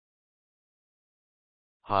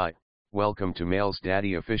Hi, welcome to Mail's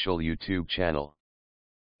Daddy official YouTube channel.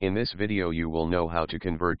 In this video you will know how to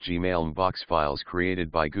convert Gmail inbox files created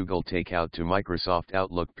by Google TakeOut to Microsoft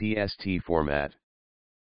Outlook PST format.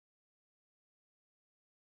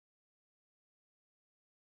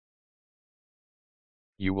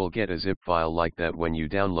 You will get a zip file like that when you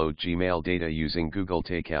download Gmail data using Google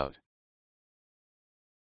TakeOut.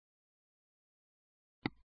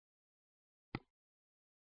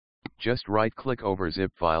 Just right-click over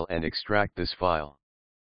zip file and extract this file.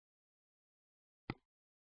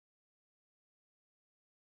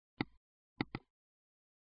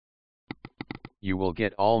 You will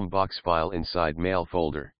get all inbox file inside Mail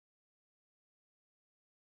folder.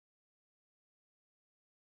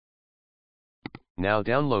 Now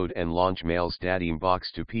download and launch Mail's Daddy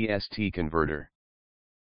inbox to PST converter.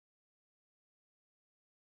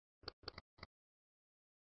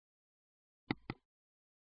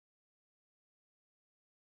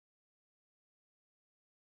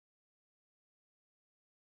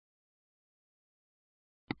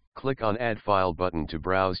 Click on Add File button to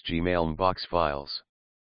browse Gmail inbox files.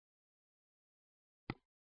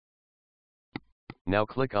 Now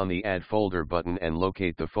click on the Add Folder button and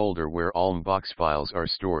locate the folder where all inbox files are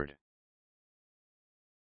stored.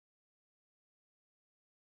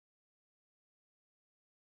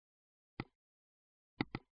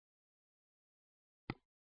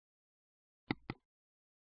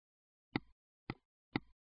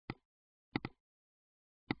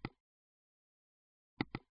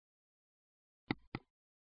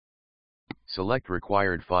 Select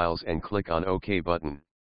required files and click on OK button.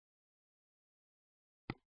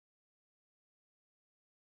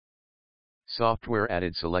 Software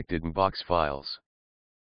added selected inbox files.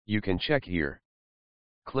 You can check here.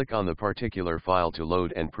 Click on the particular file to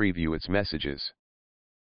load and preview its messages.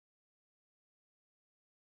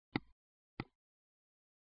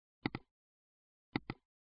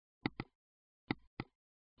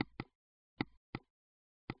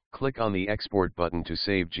 Click on the Export button to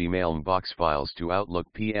save Gmail inbox files to Outlook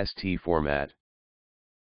PST format.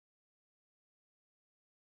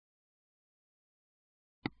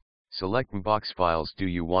 Select inbox files do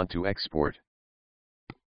you want to export.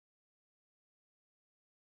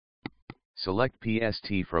 Select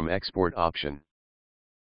PST from Export option.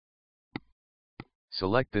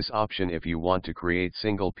 Select this option if you want to create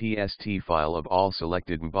single PST file of all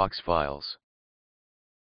selected inbox files.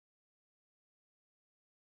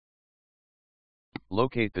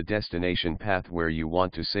 Locate the destination path where you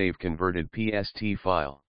want to save converted PST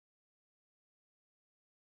file.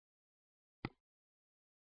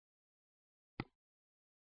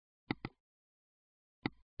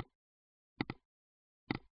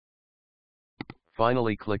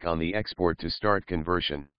 Finally, click on the Export to start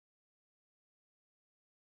conversion.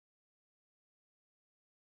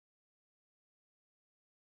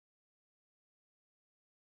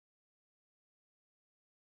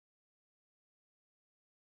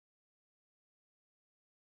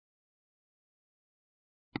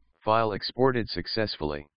 File exported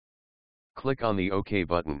successfully. Click on the OK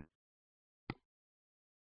button.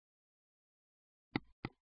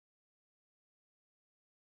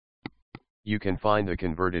 You can find the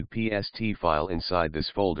converted PST file inside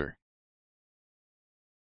this folder.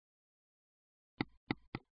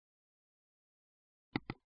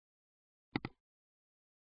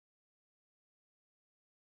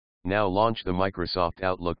 Now launch the Microsoft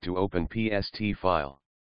Outlook to open PST file.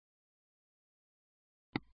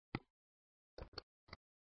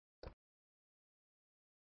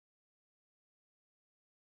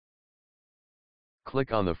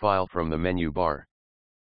 Click on the file from the menu bar.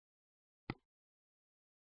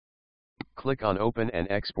 Click on Open and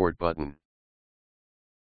Export button.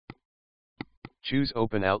 Choose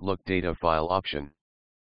Open Outlook Data File option.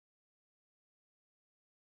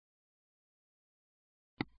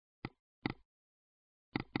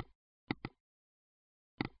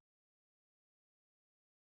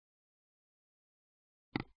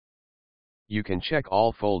 You can check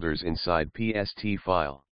all folders inside PST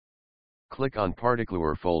file. Click on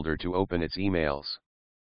particular folder to open its emails.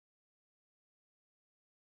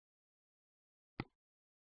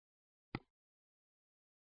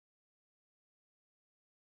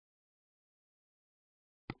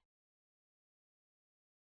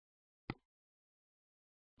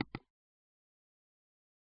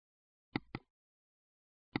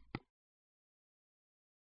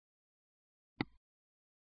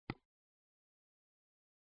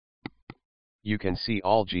 You can see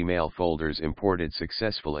all Gmail folders imported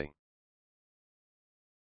successfully.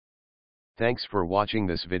 Thanks for watching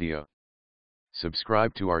this video.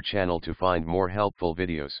 Subscribe to our channel to find more helpful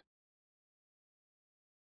videos.